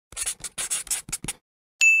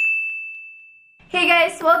Hey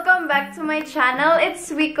guys! Welcome back to my channel.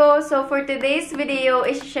 It's Weeko. So for today's video,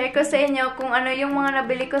 i-share ko sa inyo kung ano yung mga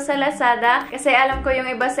nabili ko sa Lazada. Kasi alam ko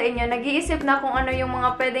yung iba sa inyo, nag-iisip na kung ano yung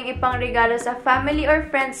mga pwedeng ipang regalo sa family or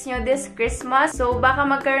friends nyo this Christmas. So baka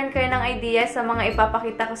magkaroon kayo ng idea sa mga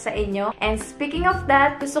ipapakita ko sa inyo. And speaking of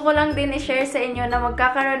that, gusto ko lang din i-share sa inyo na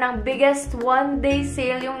magkakaroon ng biggest one-day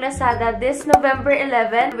sale yung Lazada this November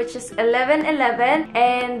 11, which is 11/11.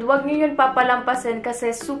 And wag nyo yun papalampasin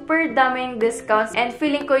kasi super daming discount. And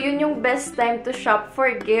feeling ko yun yung best time to shop for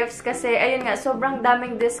gifts kasi ayun nga, sobrang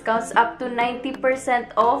daming discounts up to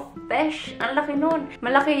 90% off. Besh, ang laki nun.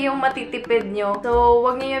 Malaki yung matitipid nyo. So,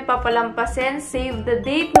 wag nyo yun papalampasin. Save the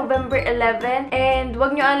date, November 11. And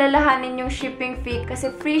wag nyo alalahanin yung shipping fee kasi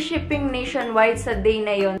free shipping nationwide sa day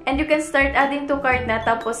na yun. And you can start adding to cart na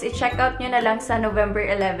tapos i-check out nyo na lang sa November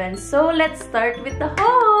 11. So, let's start with the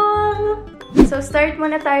haul! So, start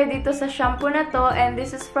muna tayo dito sa shampoo na to. And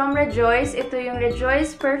this is from Rejoice. Ito yung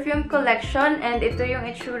Rejoice Perfume Collection. And ito yung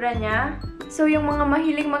itsura niya. So, yung mga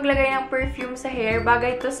mahilig maglagay ng perfume sa hair,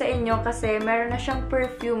 bagay ito sa inyo kasi meron na siyang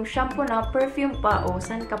perfume. Shampoo na, perfume pa. O,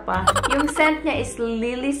 san ka pa? Yung scent niya is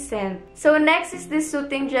Lily Scent. So, next is this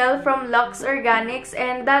soothing gel from Lux Organics.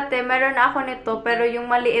 And dati, meron na ako nito pero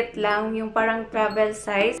yung maliit lang, yung parang travel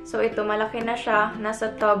size. So, ito, malaki na siya.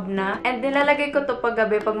 Nasa tub na. And nilalagay ko to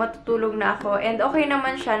paggabi pag matutulog na ako. And okay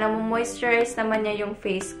naman siya. Namu-moisturize naman niya yung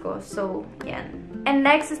face ko. So, yan. And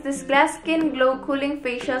next is this Glass Skin Glow Cooling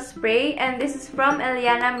Facial Spray. And this is from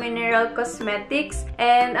Eliana Mineral Cosmetics.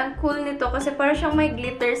 And ang cool nito kasi para siyang may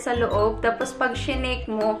glitter sa loob. Tapos pag shinake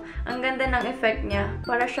mo, ang ganda ng effect niya.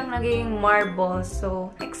 Para siyang naging marble.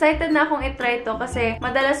 So, excited na akong itry ito kasi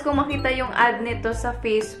madalas kong makita yung ad nito sa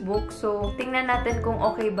Facebook. So, tingnan natin kung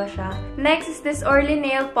okay ba siya. Next is this Orly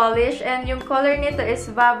Nail Polish. And yung color nito is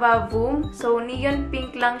Vava Voom. So, neon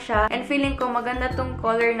pink lang siya. And feeling ko maganda tong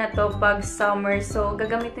color na to pag summer. So,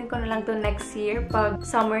 gagamitin ko na lang to next year pag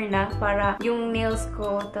summer na para yung nails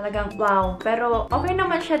ko talagang wow. Pero, okay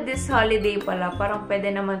naman siya this holiday pala. Parang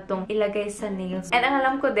pwede naman tong ilagay sa nails. And ang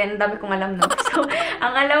alam ko din, dami kong alam no. So,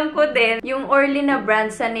 ang alam ko din, yung Orly na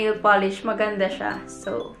brand sa nail polish, maganda siya.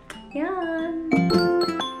 So, yan.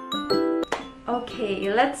 Okay,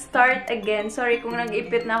 let's start again. Sorry kung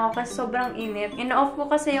nag-ipit na ako kasi sobrang init. In-off ko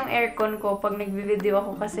kasi yung aircon ko pag nagbi-video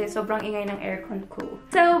ako kasi sobrang ingay ng aircon ko.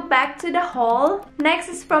 So, back to the haul. Next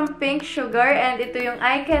is from Pink Sugar and ito yung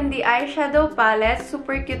Eye Candy Eyeshadow Palette.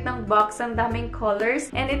 Super cute ng box. Ang daming colors.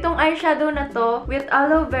 And itong eyeshadow na to with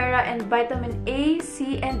aloe vera and vitamin A,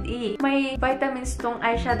 C, and E. May vitamins tong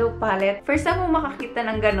eyeshadow palette. First time mo makakita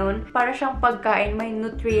ng ganun. Para siyang pagkain. May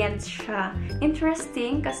nutrients siya.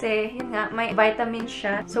 Interesting kasi yun nga, may vitamin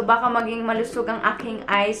siya. So, baka maging malusog ang aking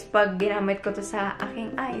eyes pag ginamit ko to sa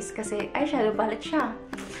aking eyes. Kasi eyeshadow palette siya.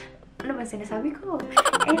 Ano ba sinasabi ko?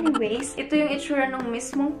 Anyways, ito yung itsura ng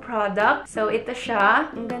mismong product. So, ito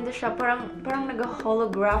siya. Ang ganda siya. Parang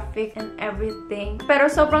nag-holographic and everything. Pero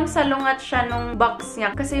sobrang salungat siya nung box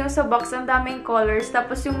niya. Kasi yung sa box, ang daming colors.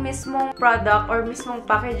 Tapos yung mismong product or mismong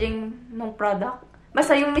packaging ng product.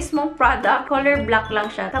 Basta yung mismong product, color black lang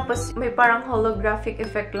siya. Tapos, may parang holographic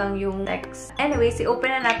effect lang yung text. Anyways,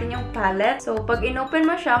 i-open na natin yung palette. So, pag in-open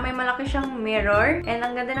mo siya, may malaki siyang mirror. And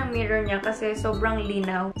ang ganda ng mirror niya kasi sobrang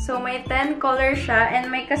linaw. So, may 10 color siya. And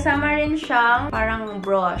may kasama rin siyang parang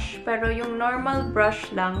brush. Pero yung normal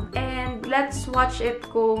brush lang. And let's watch it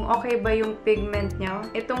kung okay ba yung pigment niya.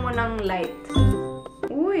 Ito munang light.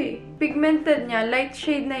 Uy! Pigmented niya. Light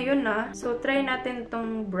shade na yun ah. So, try natin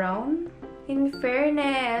tong brown. In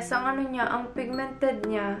fairness, ang ano niya, ang pigmented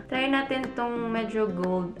niya. Try natin tong medyo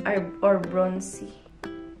gold or bronzy.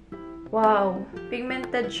 Wow!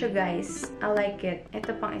 Pigmented siya, guys. I like it.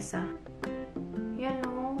 Ito pang isa. Yan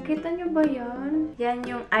o. Kita nyo ba yan? Yan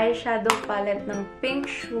yung eyeshadow palette ng Pink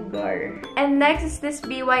Sugar. And next is this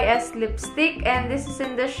BYS lipstick. And this is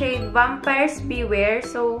in the shade Vampires Beware.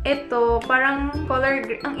 So, ito, parang color,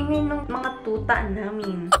 ang ingay ng mga tuta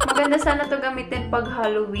namin. Maganda sana to gamitin pag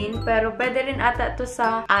Halloween. Pero pwede rin ata to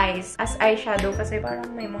sa eyes as eyeshadow kasi parang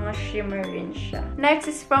may mga shimmer rin siya. Next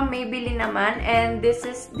is from Maybelline naman. And this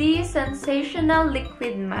is the Sensational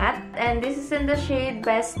Liquid Matte. And this is in the shade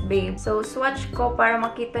Best Babe. So, swatch ko para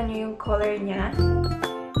makita nyo yung color niya.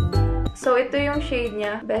 So, ito yung shade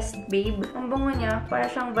niya, Best Babe. Ang bango niya, para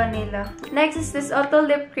siyang vanilla. Next is this Auto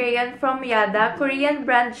Lip Crayon from Yada. Korean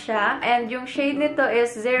brand siya. And yung shade nito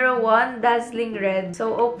is 01 Dazzling Red.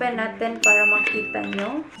 So, open natin para makita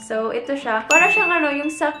nyo. So, ito siya. Para siyang ano,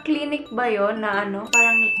 yung sa clinic ba yun na ano?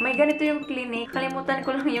 Parang may ganito yung clinic. Kalimutan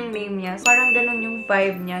ko lang yung name niya. Parang ganun yung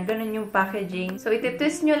vibe niya. Ganun yung packaging. So,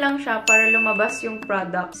 iti-twist nyo lang siya para lumabas yung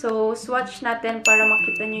product. So, swatch natin para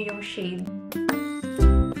makita nyo yung shade.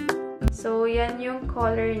 So, yan yung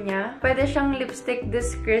color niya. Pwede siyang lipstick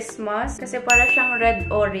this Christmas kasi para siyang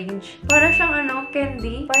red-orange. Para siyang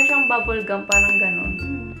candy. Para siyang bubblegum, parang ganun.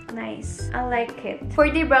 Nice. I like it.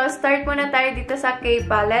 For the brows, start muna tayo dito sa K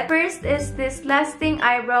palette. First is this Lasting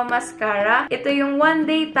Eyebrow Mascara. Ito yung One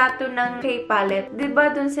Day Tattoo ng K palette.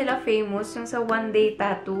 Diba dun sila famous, yung sa One Day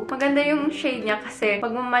Tattoo? Maganda yung shade niya kasi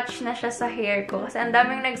magmamatch na siya sa hair ko. Kasi ang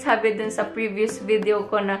daming nagsabi dun sa previous video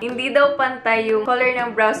ko na hindi daw pantay yung color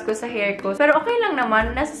ng brows ko sa hair ko. Pero okay lang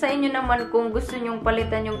naman. Nasa sa inyo naman kung gusto nyong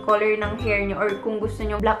palitan yung color ng hair nyo or kung gusto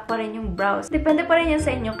nyo black pa rin yung brows. Depende pa rin yan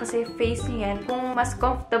sa inyo kasi face nyo yan. Kung mas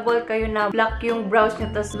comfortable kayo na black yung brows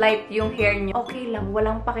nyo tapos light yung hair nyo, okay lang.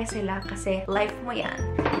 Walang pake sila kasi life mo yan.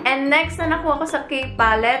 And next na nakuha ko sa K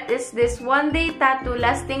palette is this One Day Tattoo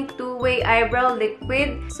Lasting Two-Way Eyebrow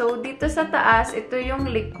Liquid. So, dito sa taas, ito yung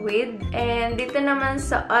liquid. And dito naman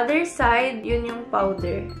sa other side, yun yung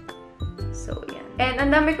powder. So, yan. And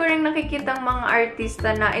ang dami ko rin nakikitang mga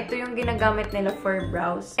artista na ito yung ginagamit nila for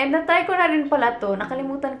brows. And natry ko na rin pala to.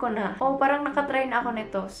 Nakalimutan ko na. Oh, parang nakatry na ako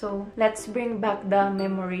nito. So, let's bring back the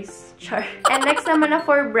memories. Char. And next naman na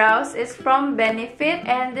for brows is from Benefit.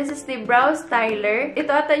 And this is the Brow Styler.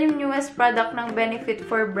 Ito ata yung newest product ng Benefit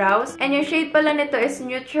for brows. And yung shade pala nito is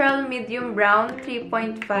Neutral Medium Brown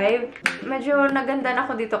 3.5. Medyo naganda na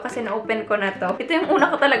ako dito kasi na-open ko na to. Ito yung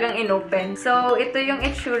una ko talagang in-open. So, ito yung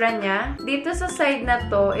itsura niya. Dito sa side na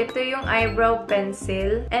to, ito yung eyebrow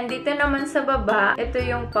pencil. And dito naman sa baba, ito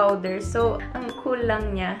yung powder. So, ang cool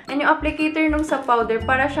lang niya. And yung applicator nung sa powder,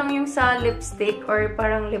 para siyang yung sa lipstick or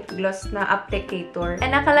parang lip gloss na applicator.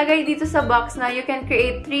 And nakalagay dito sa box na you can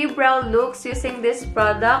create 3 brow looks using this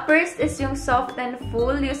product. First is yung soft and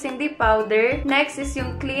full using the powder. Next is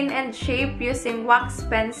yung clean and shape using wax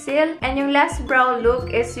pencil. And yung last brow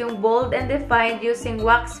look is yung bold and defined using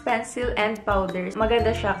wax pencil and powder.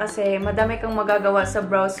 Maganda siya kasi madami kang magagawa sa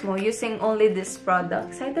brows mo using only this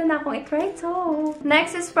product. Excited na akong i-try ito.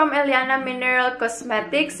 Next is from Eliana Mineral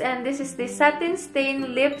Cosmetics and this is the Satin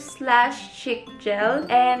Stain Lip Slash Cheek Gel.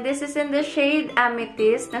 And this is in the shade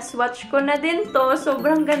Amethyst. Na-swatch ko na din to.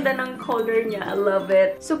 Sobrang ganda ng color niya. I love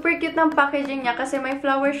it. Super cute ng packaging niya kasi may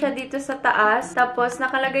flower siya dito sa taas. Tapos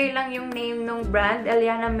nakalagay lang yung name ng brand,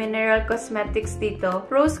 Eliana Mineral Cosmetics dito.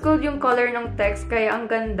 Rose gold yung color ng text kaya ang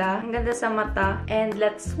ganda. Ang ganda sa mata. And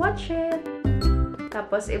let's swatch it.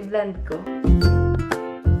 Tapos, i-blend ko.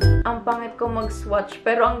 Ang pangit ko mag-swatch.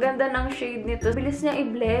 Pero, ang ganda ng shade nito. Bilis niya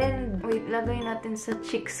i-blend. Wait, lagay natin sa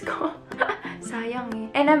cheeks ko. Sayang eh.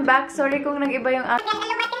 And I'm back. Sorry kung nag-iba yung Alubat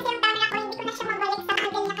kasi yung camera ko. Hindi ko na siya mabalik sa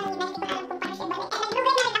angle na kanina. Hindi ko alam kung paano siya balik. And nag-lugay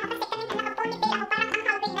na rin ako kasi kanina naka-ponytail ako. Parang ang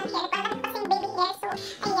halbig ng hair. Parang kasing baby hair. So,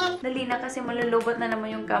 ayan. Dali na kasi malulubat na naman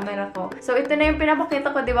yung camera ko. So, ito na yung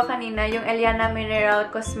pinapakita ko, di ba kanina? Yung Eliana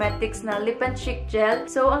Mineral Cosmetics na Lip and Cheek Gel.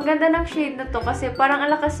 So, ang ganda ng shade na to kasi parang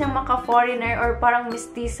alakas niyang maka-foreigner or parang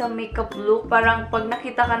mestiza makeup look. Parang pag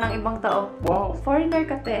nakita ka ng ibang tao, wow, foreigner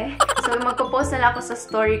ka te. So, magpo-post na lang ako sa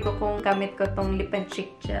story ko kung gamit ko tong Lip and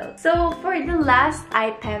Cheek Gel. So, for the last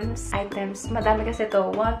items, madami kasi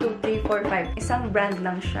to. 1, 2, 3, 4, 5. Isang brand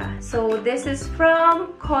lang siya. So, this is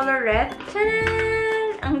from Colorette.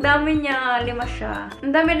 Tadaan! Ang dami niya. 5 siya.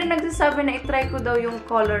 Ang dami na nagsasabi na itry ko daw yung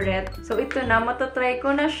Colorette. So, ito na. Matatry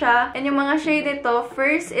ko na siya. And yung mga shade nito,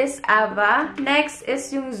 first is Ava. Next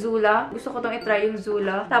is yung Zula. Gusto ko tong itry yung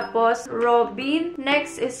Zula. Tapos, Robin.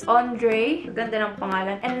 Next is Andre. Ganda ng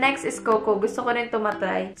pangalan. And next is Coco. Gusto ko rin ito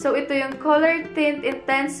matry. So, ito yung Color Tint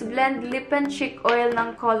Intense Blend Lip and Cheek Oil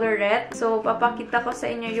ng Colorette. So, papakita ko sa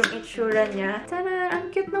inyo yung itsura niya. Tada!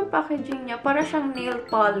 Ang cute ng packaging niya. Para siyang nail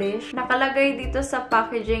polish. Nakalagay dito sa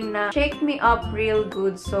packaging na Shake Me Up Real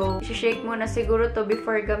Good. So, shake mo na siguro to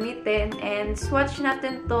before gamitin. And swatch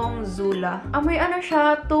natin tong Zula. Amoy ano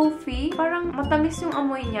siya? Toffee. Parang matamis yung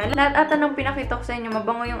amoy niya. Lahat ata nang pinakita ko sa inyo,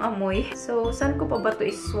 mabango yung amoy. So, saan ko pa ba to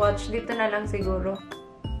i-swatch? Dito na lang siguro.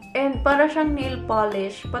 And para siyang nail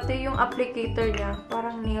polish. Pati yung applicator niya,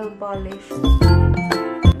 parang nail polish.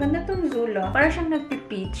 Ganda tong Zula. Para siyang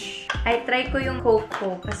nagpi-peach. I try ko yung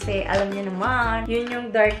Coco kasi alam niyo naman, yun yung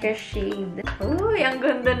darkest shade. Uy, ang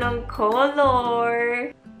ganda ng color.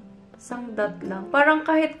 Isang dot lang. Parang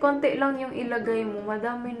kahit konti lang yung ilagay mo,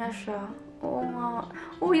 madami na siya. Oo nga.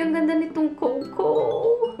 Uy, ang ganda nitong Coco.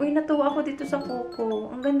 Uy, natuwa ako dito sa Coco.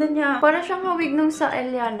 Ang ganda niya. Parang siyang hawig nung sa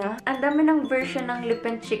Eliana. Ang dami ng version ng lip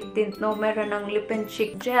and cheek tint, no? Meron ng lip and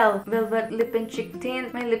cheek gel, velvet lip and cheek tint,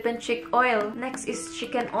 may lip and cheek oil. Next is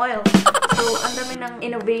chicken oil. So, ang dami ng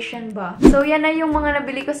innovation ba. So, yan na yung mga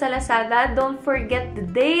nabili ko sa Lazada. Don't forget the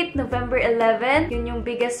date, November 11. Yun yung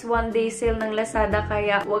biggest one-day sale ng Lazada.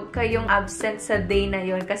 Kaya, huwag kayong absent sa day na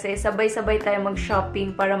yun. Kasi sabay-sabay tayo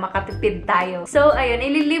mag-shopping para makatipid tayo. So, ayun.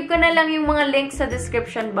 Ililive ko na lang yung mga links sa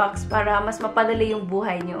description box para mas mapadali yung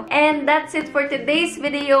buhay nyo. And that's it for today's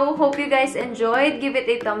video. Hope you guys enjoyed. Give it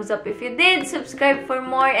a thumbs up if you did. Subscribe for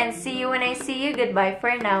more and see you when I see you. Goodbye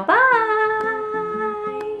for now. Bye!